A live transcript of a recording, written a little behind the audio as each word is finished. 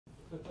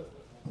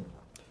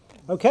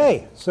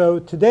Okay, so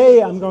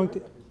today I'm going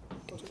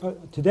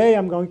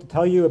to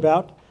tell you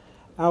about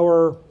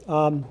our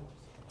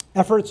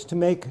efforts to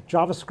make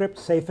JavaScript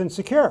safe and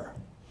secure.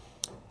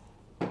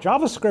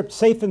 JavaScript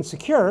safe and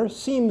secure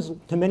seems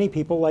to many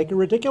people like a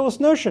ridiculous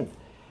notion.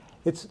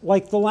 It's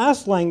like the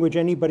last language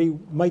anybody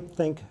might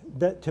think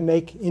that to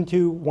make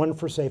into one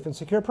for safe and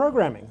secure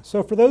programming.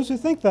 So for those who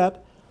think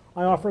that,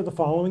 I offer the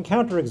following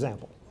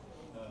counterexample.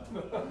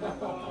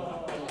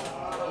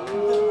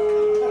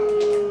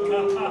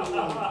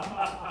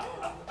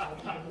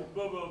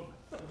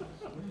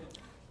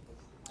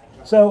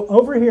 So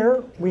over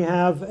here, we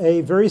have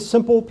a very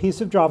simple piece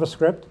of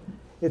JavaScript.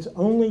 It's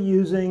only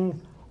using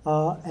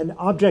an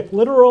object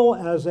literal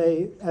as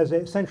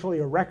essentially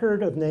a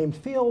record of named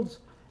fields,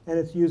 and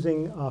it's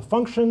using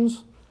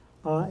functions,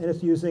 and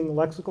it's using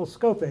lexical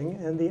scoping.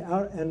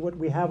 And what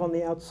we have on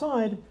the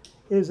outside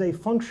is a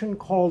function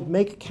called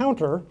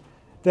makeCounter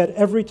that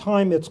every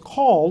time it's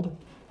called,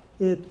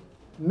 it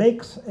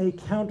makes a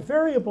count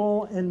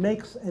variable and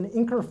makes an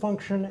inker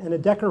function and a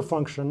decker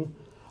function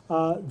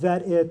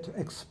that it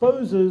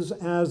exposes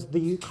as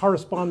the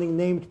corresponding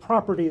named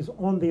properties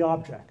on the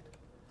object.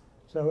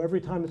 So every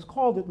time it's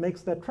called, it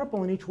makes that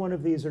triple, and each one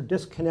of these are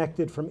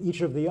disconnected from each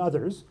of the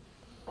others.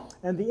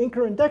 And the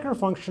inker and decker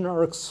function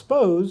are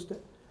exposed,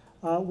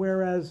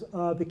 whereas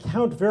the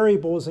count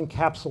variable is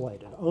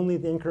encapsulated. Only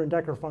the inker and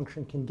decker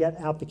function can get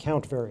out the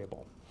count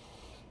variable.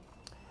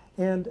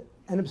 And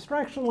an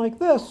abstraction like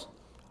this,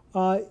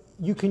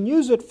 you can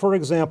use it, for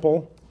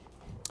example,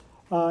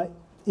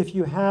 if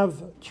you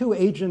have two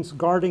agents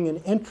guarding an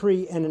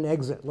entry and an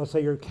exit. Let's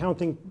say you're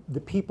counting the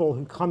people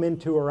who come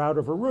into or out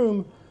of a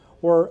room,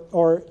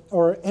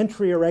 or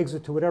entry or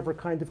exit to whatever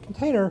kind of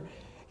container.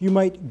 You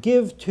might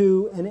give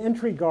to an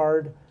entry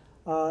guard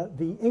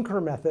the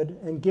inker method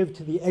and give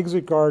to the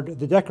exit guard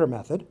the decker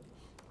method.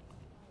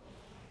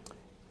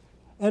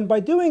 And by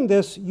doing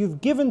this,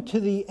 you've given to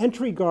the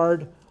entry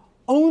guard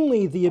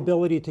only the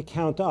ability to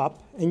count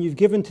up, and you've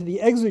given to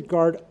the exit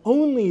guard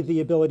only the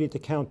ability to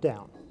count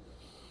down.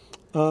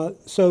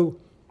 So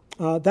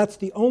that's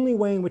the only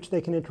way in which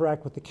they can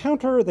interact with the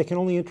counter. They can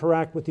only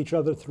interact with each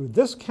other through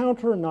this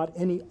counter, not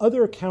any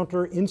other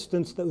counter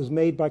instance that was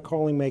made by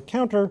calling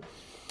makeCounter.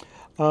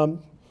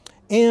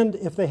 And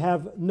if they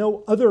have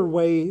no other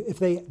way, if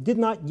they did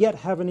not yet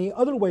have any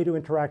other way to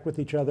interact with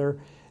each other,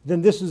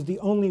 then this is the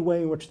only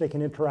way in which they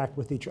can interact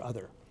with each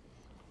other.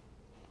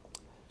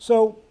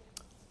 So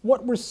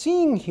what we're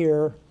seeing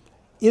here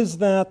is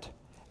that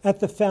at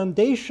the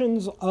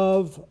foundations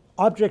of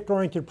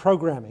object-oriented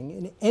programming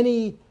in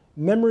any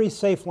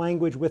memory-safe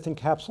language with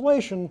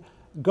encapsulation,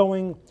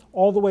 going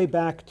all the way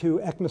back to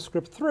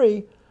ECMAScript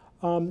 3,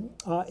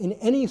 in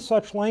any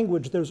such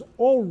language, there's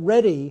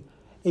already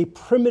a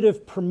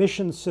primitive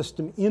permission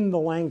system in the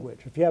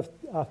language. If you have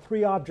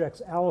three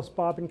objects, Alice,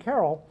 Bob, and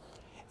Carol,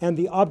 and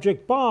the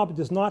object Bob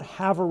does not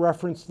have a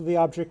reference to the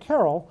object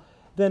Carol,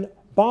 then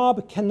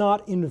Bob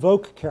cannot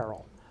invoke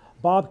Carol.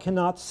 Bob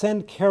cannot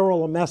send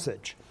Carol a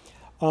message.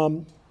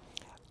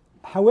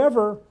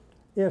 However,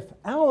 if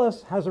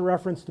Alice has a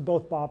reference to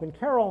both Bob and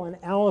Carol, and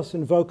Alice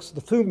invokes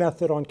the foo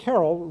method on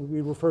Carol,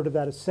 we refer to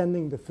that as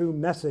sending the foo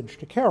message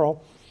to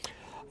Carol,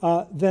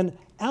 then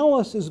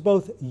Alice is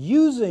both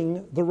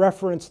using the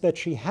reference that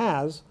she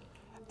has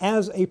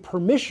as a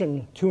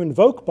permission to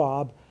invoke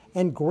Bob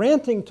and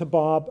granting to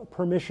Bob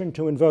permission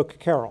to invoke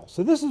Carol.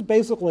 So this is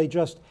basically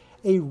just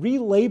a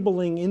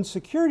relabeling in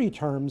security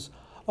terms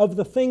of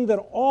the thing that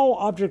all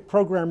object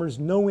programmers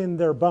know in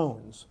their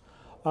bones.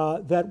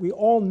 That we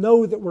all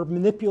know that we're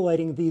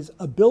manipulating these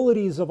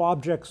abilities of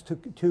objects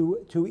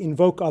to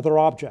invoke other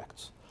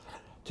objects.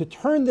 To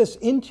turn this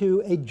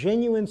into a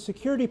genuine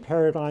security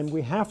paradigm,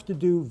 we have to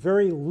do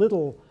very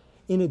little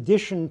in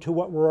addition to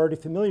what we're already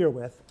familiar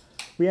with.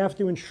 We have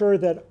to ensure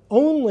that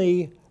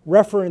only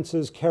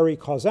references carry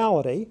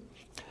causality,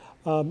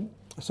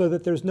 so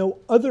that there's no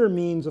other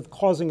means of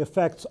causing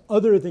effects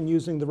other than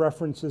using the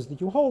references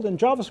that you hold. And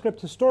JavaScript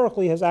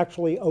historically has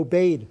actually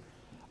obeyed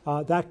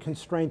that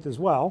constraint as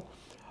well.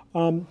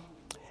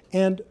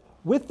 And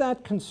with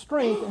that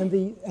constraint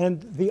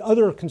and the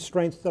other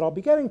constraints that I'll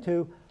be getting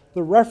to,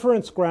 the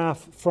reference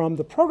graph from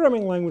the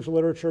programming language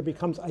literature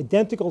becomes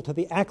identical to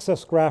the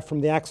access graph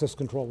from the access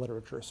control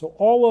literature. So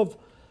all of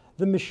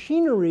the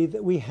machinery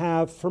that we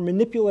have for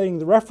manipulating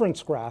the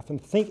reference graph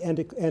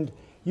and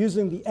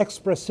using the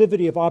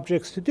expressivity of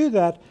objects to do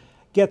that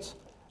gets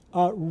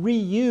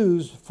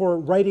reused for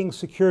writing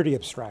security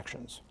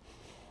abstractions.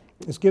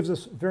 This gives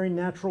us a very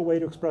natural way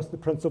to express the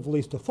principle of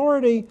least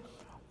authority,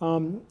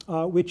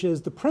 which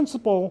is the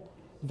principle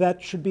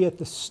that should be at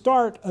the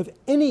start of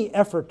any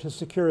effort to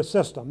secure a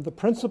system. The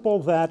principle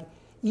that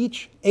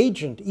each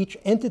agent, each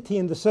entity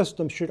in the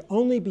system should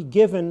only be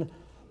given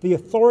the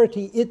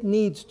authority it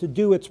needs to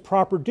do its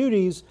proper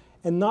duties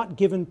and not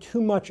given too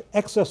much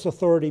excess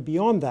authority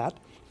beyond that.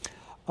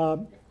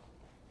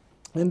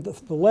 And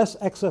the less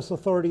excess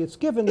authority it's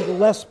given, the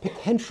less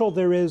potential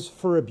there is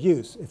for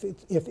abuse.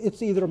 If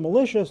it's either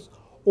malicious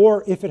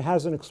or if it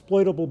has an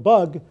exploitable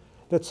bug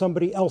that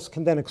somebody else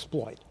can then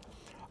exploit.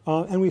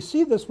 And we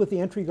see this with the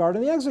entry guard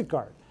and the exit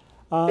guard.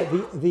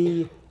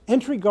 The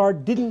entry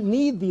guard didn't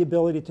need the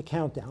ability to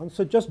count down,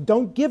 so just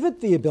don't give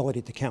it the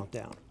ability to count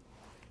down.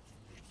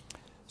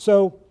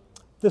 So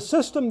the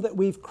system that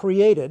we've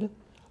created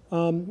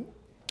goes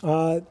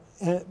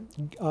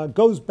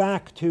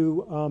back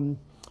to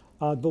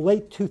the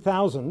late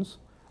 2000s.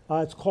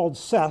 It's called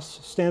SES,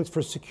 stands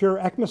for Secure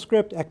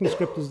ECMAScript.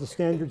 ECMAScript is the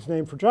standards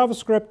name for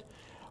JavaScript.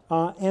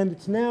 And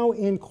it's now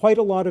in quite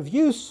a lot of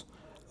use.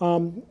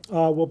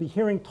 We'll be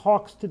hearing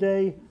talks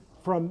today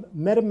from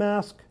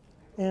MetaMask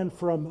and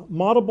from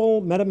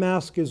Moddable.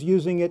 MetaMask is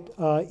using it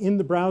in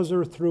the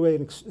browser through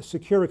a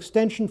secure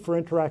extension for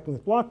interacting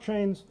with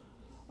blockchains.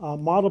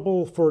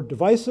 Moddable for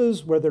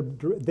devices where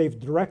they've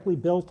directly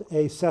built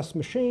a SES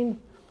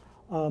machine.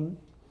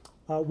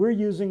 We're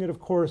using it, of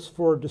course,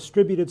 for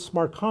distributed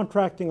smart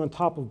contracting on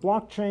top of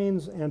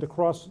blockchains and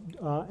across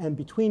and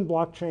between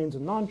blockchains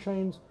and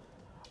non-chains.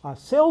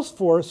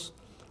 Salesforce,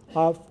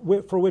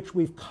 for which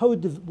we've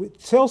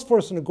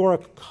Salesforce and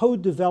Agoric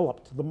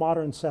co-developed the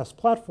modern SES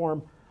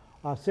platform.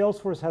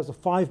 Salesforce has a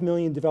 5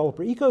 million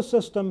developer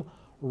ecosystem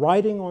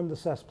riding on the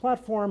SES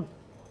platform.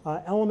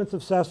 Elements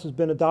of SES has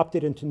been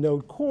adopted into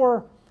Node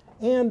Core,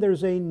 and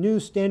there's a new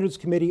standards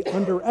committee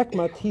under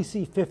ECMA,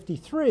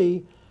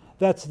 TC53,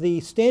 that's the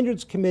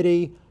standards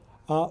committee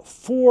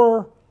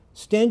for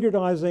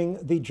standardizing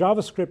the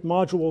JavaScript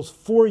modules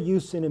for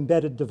use in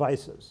embedded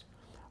devices.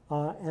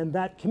 And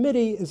that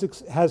committee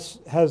has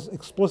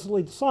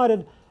explicitly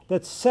decided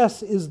that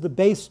SES is the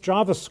base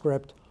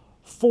JavaScript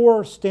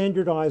for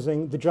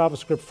standardizing the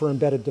JavaScript for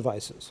embedded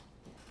devices.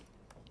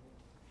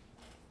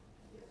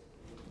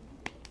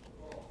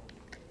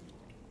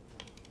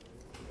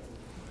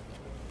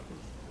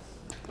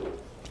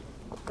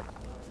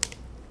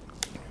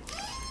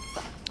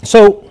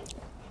 So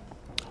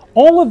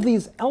all of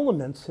these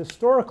elements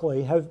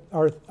historically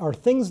are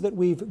things that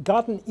we've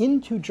gotten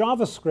into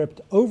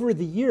JavaScript over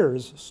the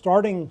years,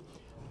 starting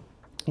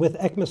with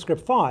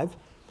ECMAScript 5,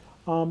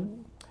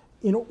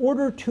 in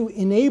order to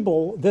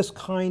enable this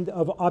kind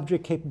of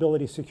object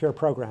capability secure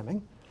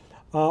programming.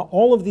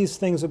 All of these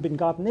things have been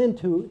gotten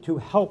into to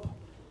help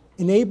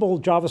enable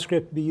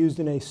JavaScript to be used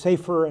in a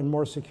safer and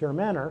more secure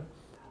manner.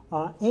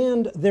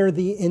 And they're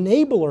the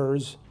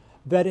enablers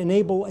that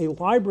enable a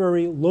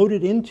library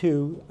loaded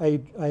into a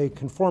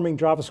conforming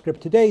JavaScript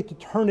today to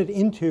turn it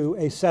into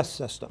a SES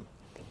system.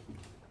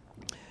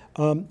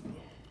 And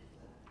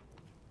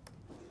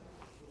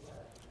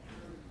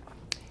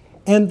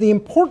the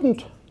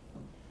important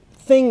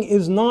thing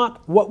is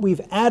not what we've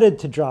added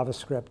to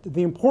JavaScript.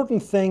 The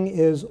important thing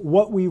is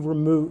what we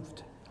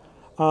removed.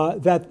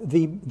 That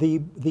the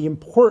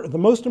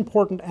most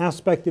important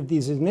aspect of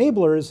these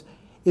enablers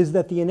is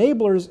that the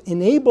enablers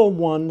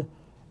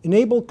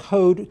enable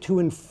code to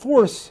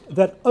enforce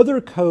that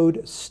other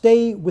code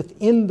stay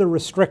within the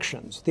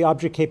restrictions, the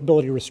object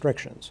capability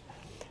restrictions.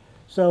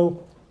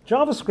 So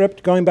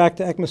JavaScript, going back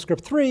to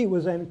ECMAScript 3,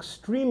 was an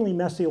extremely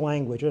messy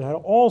language. It had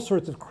all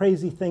sorts of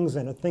crazy things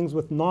in it, things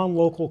with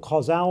non-local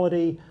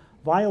causality,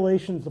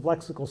 violations of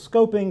lexical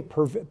scoping,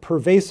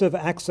 pervasive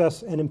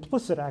access, and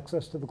implicit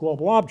access to the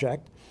global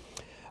object.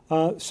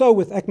 So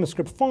with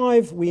ECMAScript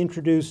 5, we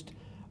introduced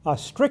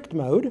strict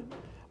mode,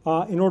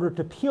 in order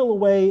to peel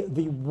away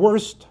the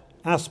worst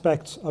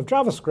aspects of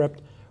JavaScript,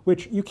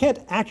 which you can't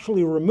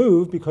actually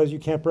remove because you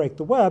can't break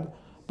the web,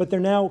 but they're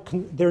now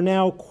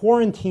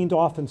quarantined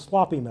off in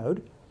sloppy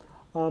mode.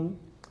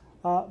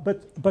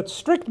 But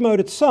strict mode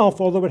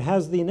itself, although it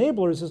has the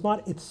enablers, is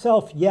not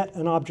itself yet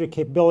an object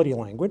capability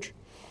language.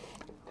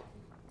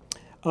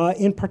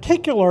 In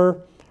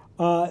particular,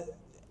 normal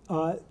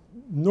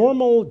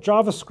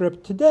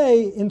JavaScript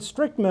today in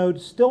strict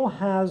mode still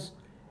has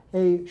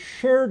a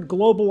shared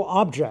global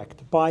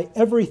object by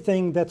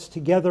everything that's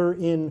together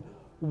in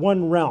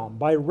one realm.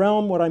 By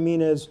realm, what I mean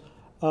is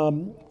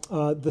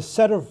the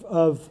set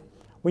of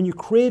when you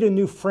create a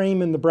new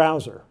frame in the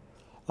browser,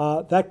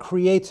 that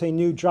creates a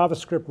new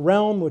JavaScript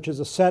realm, which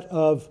is a set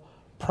of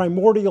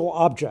primordial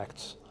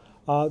objects,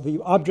 the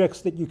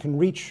objects that you can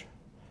reach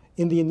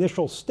in the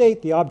initial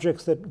state, the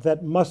objects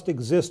that must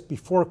exist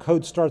before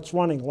code starts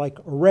running, like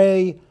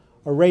array,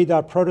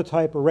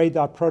 array.prototype,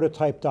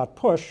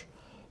 array.prototype.push.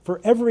 For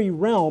every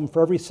realm,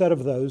 for every set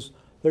of those,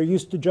 there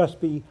used to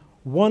just be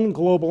one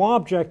global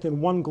object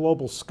and one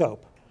global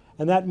scope.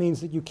 And that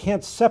means that you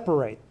can't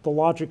separate the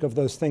logic of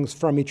those things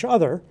from each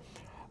other.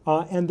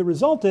 And the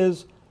result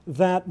is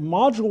that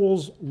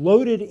modules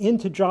loaded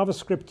into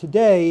JavaScript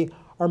today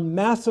are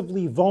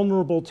massively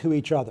vulnerable to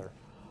each other.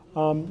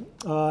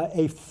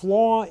 A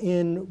flaw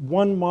in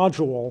one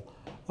module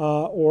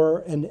or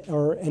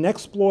an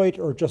exploit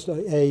or just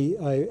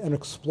an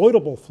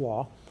exploitable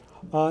flaw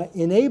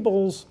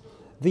enables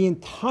the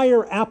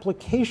entire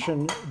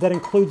application that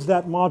includes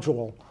that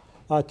module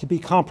to be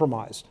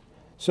compromised.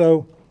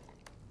 So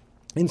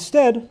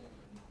instead,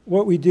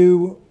 what we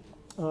do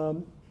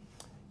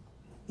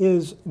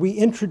is we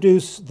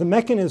introduce the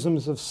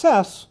mechanisms of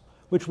SES,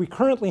 which we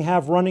currently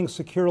have running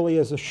securely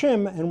as a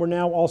shim, and we're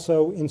now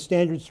also in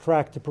standards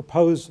track to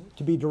propose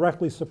to be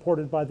directly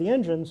supported by the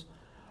engines.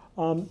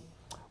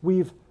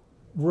 we've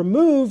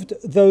removed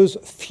those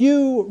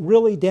few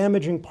really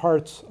damaging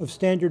parts of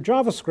standard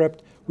JavaScript.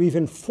 We've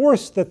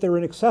enforced that they're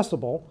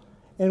inaccessible,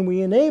 and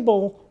we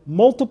enable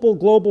multiple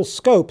global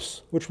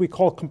scopes, which we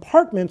call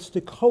compartments,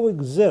 to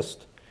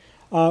coexist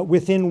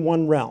within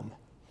one realm.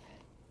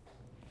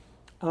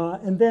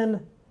 And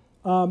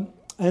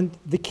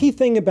the key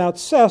thing about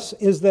SES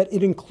is that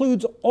it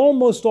includes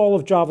almost all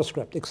of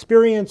JavaScript.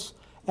 Experience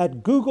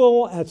at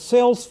Google, at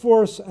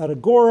Salesforce, at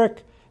Agoric,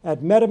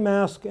 at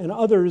MetaMask, and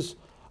others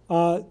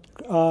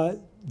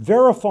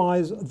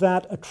verifies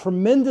that a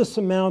tremendous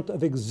amount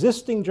of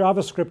existing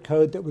JavaScript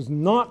code that was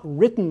not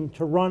written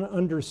to run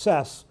under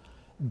SES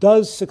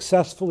does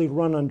successfully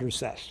run under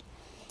SES.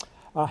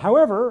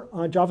 However,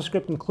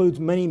 JavaScript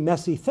includes many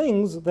messy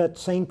things that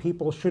sane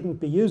people shouldn't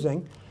be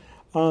using.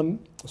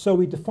 So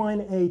we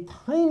define a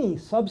tiny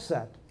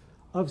subset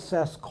of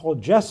SES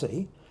called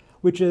Jessie,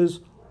 which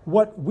is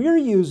what we're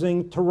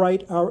using to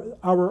write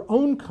our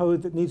own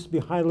code that needs to be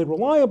highly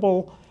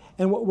reliable,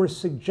 and what we're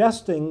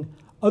suggesting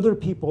other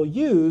people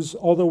use,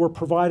 although we're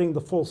providing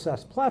the full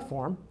SES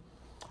platform.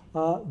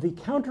 The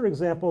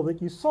counterexample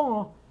that you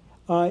saw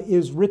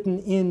is written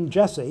in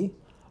Jessie,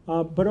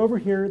 but over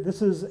here,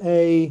 this is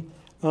a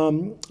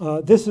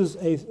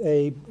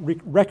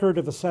record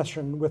of a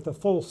session with a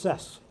full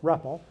SES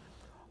REPL.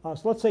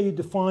 So let's say you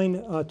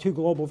define two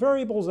global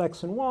variables,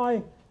 x and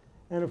y,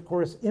 and of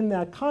course, in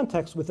that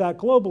context, with that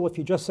global, if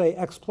you just say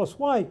x plus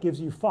y, it gives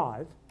you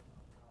 5.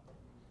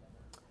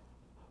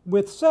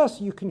 With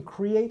SES, you can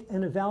create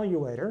an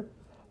evaluator,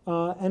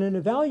 and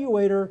an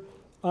evaluator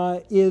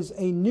is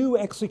a new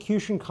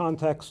execution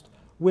context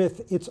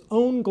with its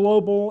own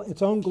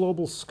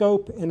global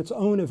scope and its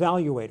own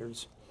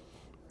evaluators.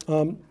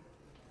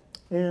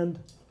 And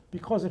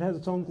because it has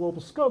its own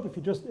global scope, if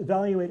you just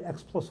evaluate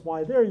x plus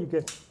y there, you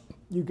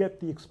get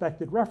the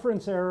expected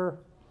reference error.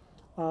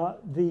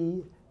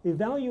 The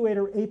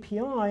evaluator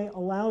API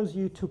allows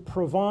you to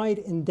provide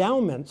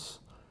endowments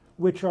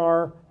which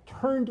are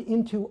turned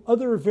into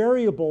other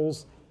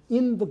variables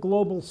in the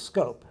global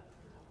scope,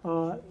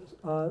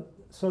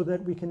 so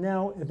that we can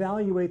now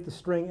evaluate the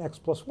string x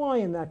plus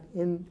y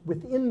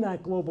within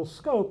that global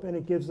scope, and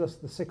it gives us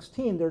the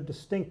 16. They're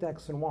distinct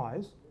x and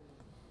y's.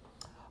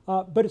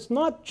 But it's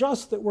not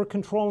just that we're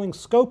controlling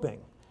scoping.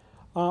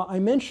 I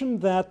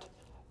mentioned that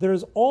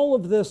there's all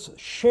of this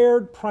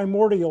shared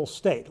primordial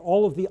state,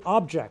 all of the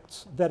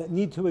objects that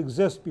need to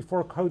exist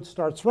before code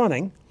starts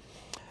running.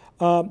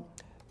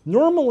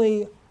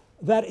 Normally,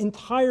 that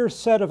entire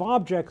set of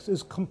objects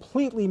is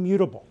completely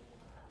mutable,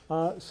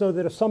 so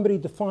that if somebody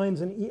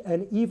defines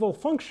an evil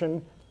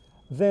function,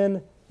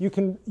 then they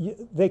can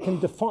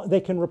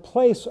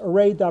replace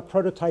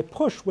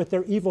array.prototype_push with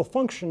their evil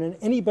function, and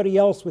anybody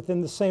else within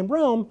the same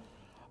realm,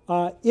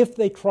 if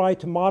they try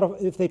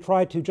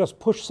to just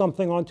push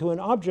something onto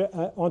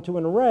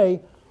an array,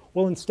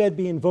 will instead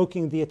be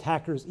invoking the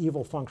attacker's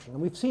evil function.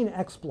 And we've seen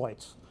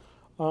exploits.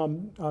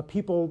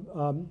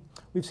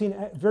 We've seen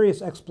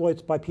various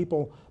exploits by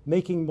people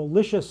making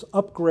malicious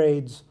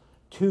upgrades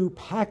to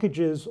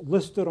packages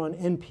listed on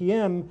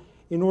NPM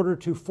in order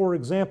to, for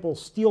example,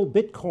 steal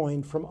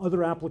Bitcoin from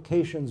other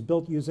applications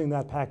built using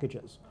that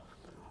packages.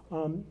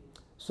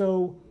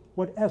 So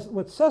what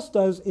SES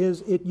does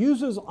is it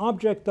uses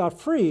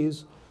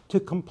object.freeze to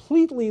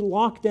completely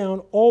lock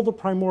down all the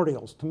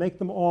primordials, to make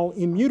them all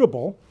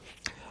immutable.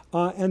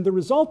 And the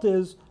result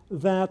is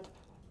that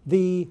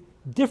the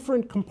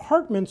different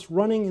compartments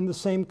running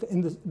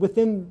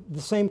within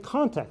the same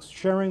context,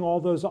 sharing all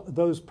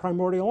those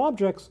primordial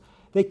objects,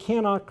 they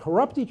cannot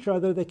corrupt each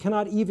other. They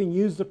cannot even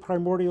use the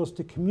primordials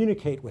to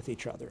communicate with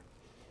each other.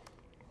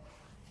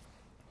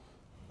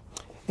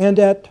 And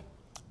at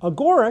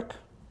Agoric,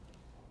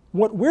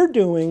 what we're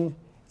doing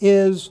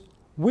is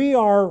we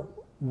are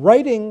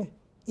writing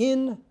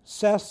in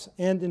SES,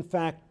 and in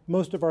fact,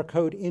 most of our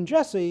code in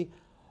Jessie,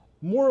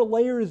 more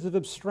layers of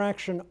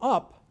abstraction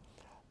up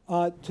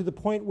to the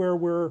point where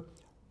we're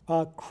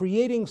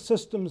creating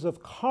systems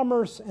of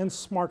commerce and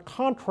smart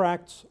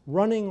contracts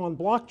running on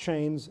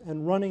blockchains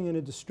and running in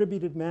a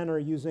distributed manner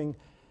using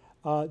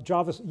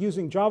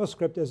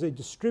JavaScript as a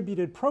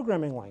distributed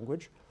programming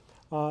language,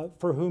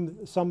 for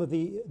whom some of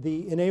the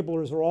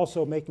enablers are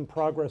also making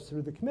progress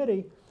through the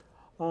committee.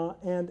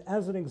 And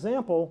as an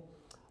example,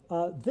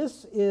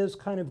 this is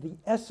kind of the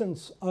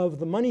essence of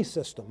the money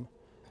system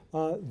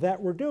that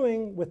we're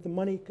doing with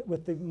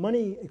the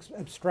money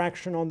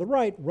abstraction on the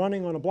right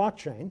running on a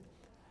blockchain.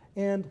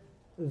 And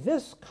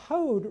this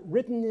code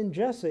written in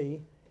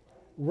Jessie,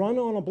 run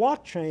on a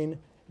blockchain,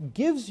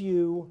 gives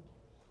you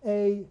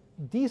a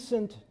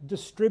decent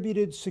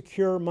distributed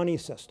secure money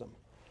system.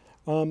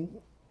 Clearly,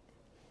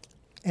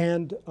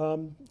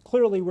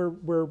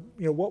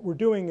 what we're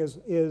doing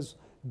is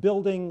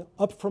building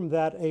up from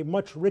that a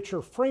much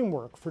richer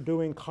framework for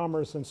doing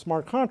commerce and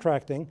smart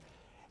contracting.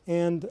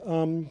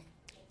 But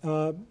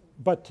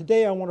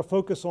today I want to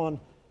focus on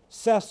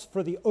SES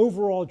for the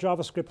overall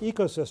JavaScript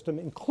ecosystem,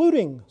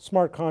 including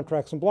smart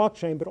contracts and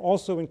blockchain, but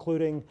also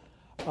including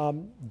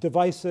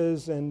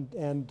devices and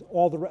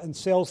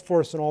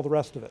Salesforce and all the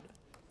rest of it.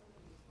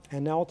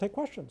 And now I'll take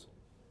questions.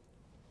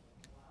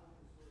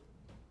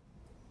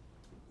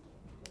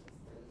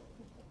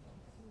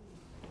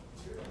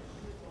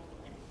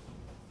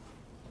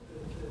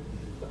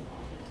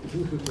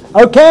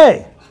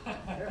 Okay.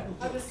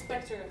 How does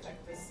Spectre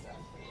affect this stuff?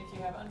 If you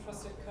have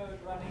untrusted code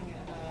running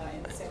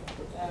in the same person?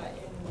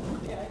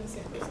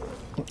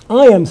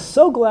 I am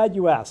so glad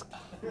you asked.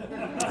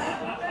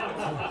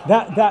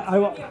 that I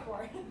will.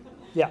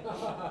 Yeah.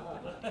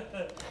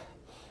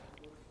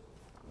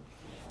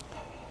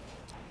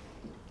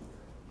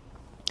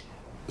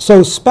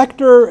 So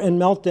Spectre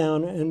and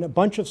Meltdown and a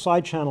bunch of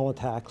side channel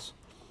attacks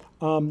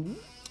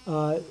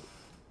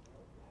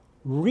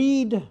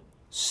read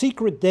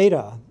secret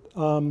data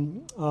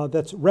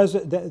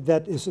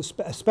that is,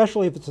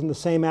 especially if it's in the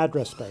same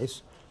address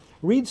space,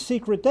 read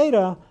secret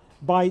data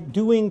by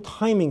doing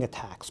timing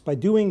attacks, by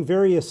doing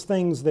various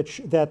things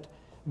that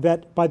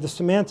by the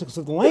semantics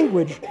of the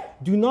language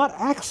do not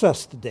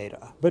access the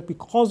data, but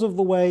because of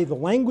the way the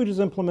language is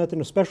implemented,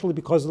 and especially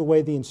because of the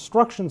way the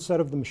instruction set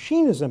of the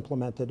machine is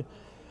implemented,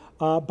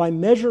 by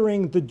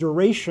measuring the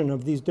duration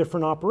of these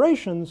different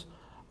operations,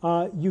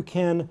 you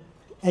can,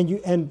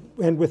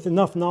 and with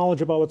enough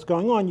knowledge about what's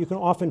going on, you can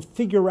often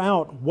figure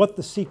out what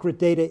the secret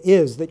data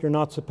is that you're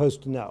not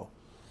supposed to know.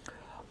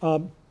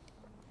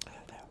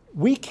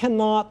 We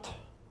cannot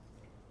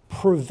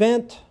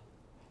prevent,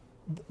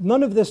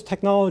 none of this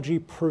technology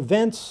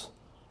prevents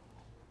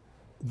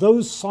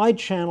those side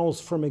channels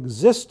from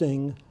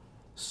existing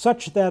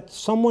such that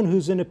someone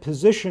who's in a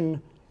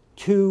position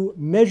to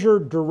measure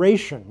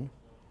duration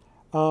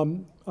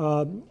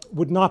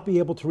would not be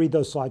able to read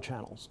those side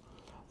channels.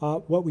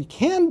 What we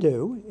can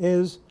do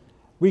is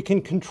we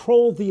can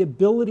control the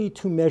ability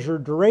to measure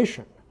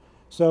duration.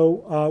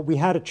 So we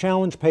had a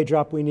challenge page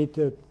up. We need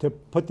to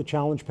put the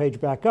challenge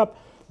page back up.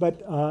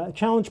 But a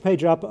challenge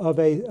page up of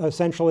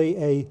essentially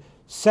a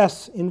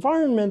SES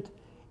environment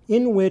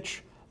in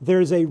which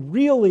there's a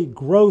really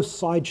gross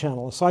side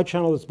channel, a side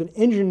channel that's been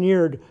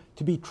engineered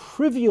to be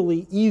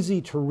trivially easy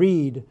to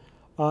read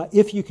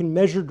if you can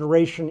measure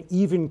duration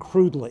even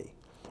crudely.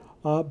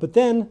 But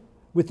then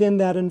within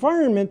that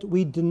environment,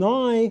 we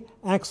deny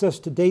access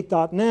to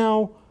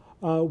date.now.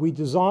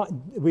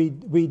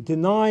 We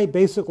deny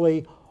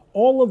basically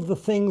all of the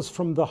things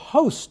from the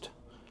host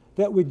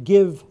that would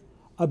give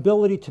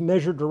ability to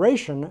measure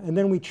duration. And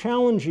then we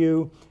challenge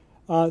you,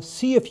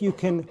 see if you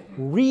can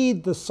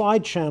read the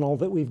side channel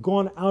that we've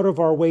gone out of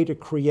our way to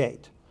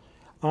create.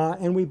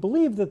 And we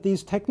believe that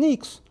these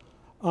techniques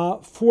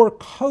for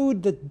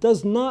code that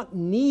does not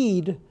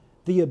need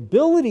the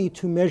ability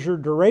to measure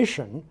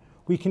duration,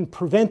 we can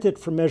prevent it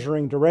from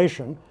measuring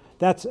duration.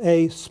 That's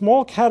a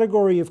small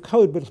category of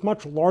code, but it's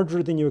much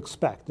larger than you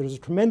expect. There's a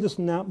tremendous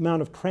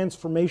amount of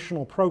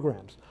transformational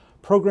programs,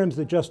 programs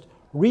that just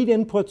read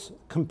inputs,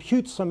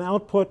 compute some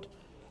output,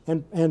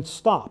 and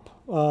stop.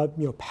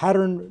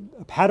 Pattern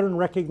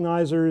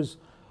recognizers,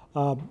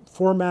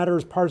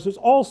 formatters, parsers,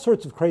 all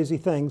sorts of crazy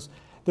things.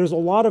 There's a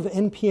lot of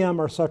NPM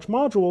or such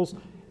modules.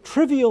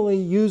 Trivially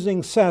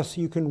using SES,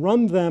 you can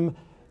run them,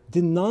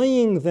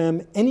 denying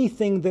them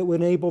anything that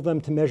would enable them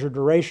to measure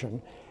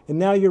duration. And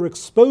now your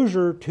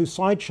exposure to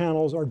side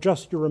channels are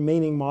just your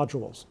remaining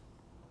modules.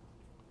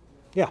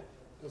 Yeah?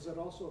 Does it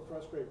also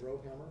frustrate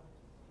Rowhammer?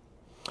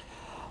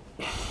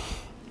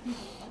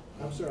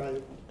 I'm sorry,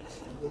 I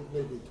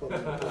maybe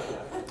totally.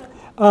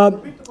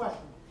 Repeat the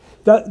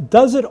question.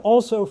 Does it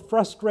also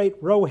frustrate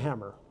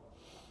Rowhammer?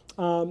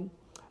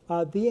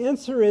 The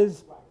answer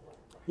is,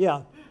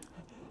 yeah.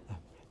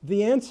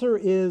 The answer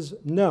is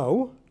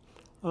no.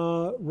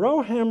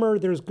 Rowhammer,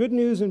 there's good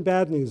news and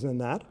bad news in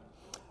that,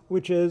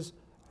 which is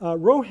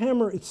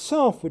Rowhammer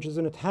itself, which is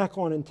an attack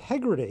on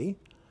integrity,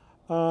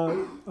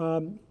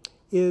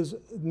 is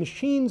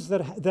machines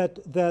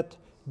that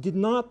did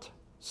not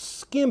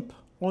skimp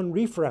on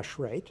refresh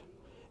rate,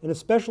 and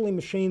especially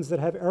machines that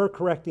have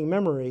error-correcting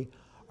memory,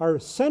 are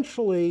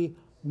essentially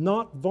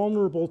not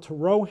vulnerable to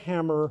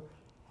Rowhammer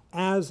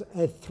as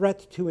a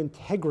threat to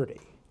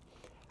integrity.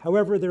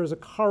 However, there is a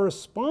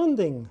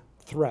corresponding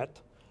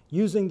threat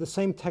using the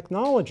same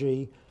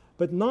technology,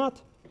 but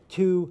not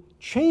to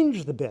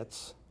change the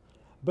bits,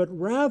 but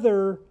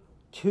rather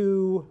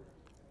to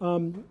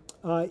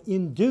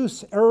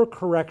induce error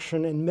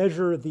correction and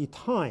measure the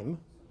time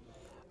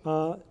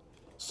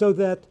so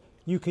that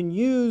you can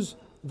use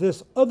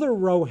this other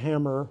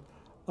Rowhammer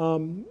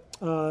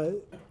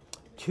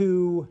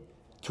to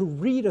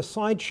read a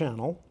side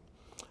channel,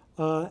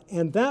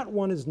 and that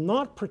one is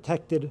not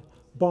protected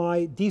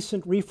by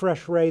decent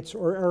refresh rates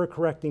or error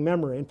correcting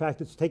memory. In fact,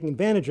 it's taking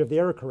advantage of the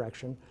error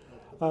correction.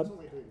 It's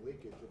only doing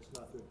leakage, it's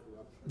not doing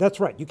corruption.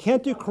 That's right. You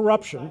can't do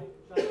corruption.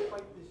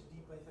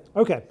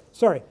 Okay,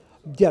 sorry.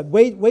 Yeah,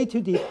 way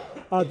too deep.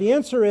 The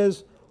answer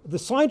is the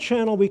side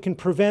channel we can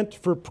prevent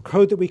for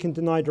code that we can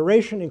deny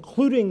duration,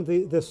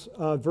 including this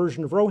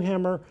version of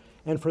Rowhammer,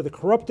 and for the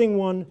corrupting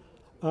one,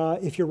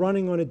 if you're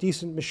running on a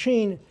decent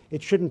machine,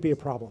 it shouldn't be a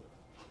problem.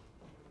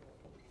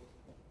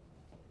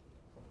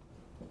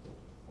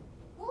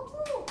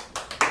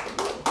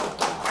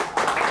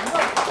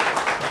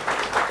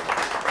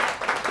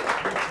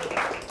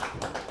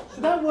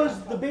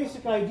 the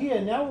basic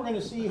idea. Now we're going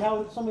to see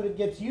how some of it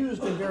gets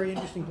used in very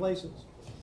interesting places.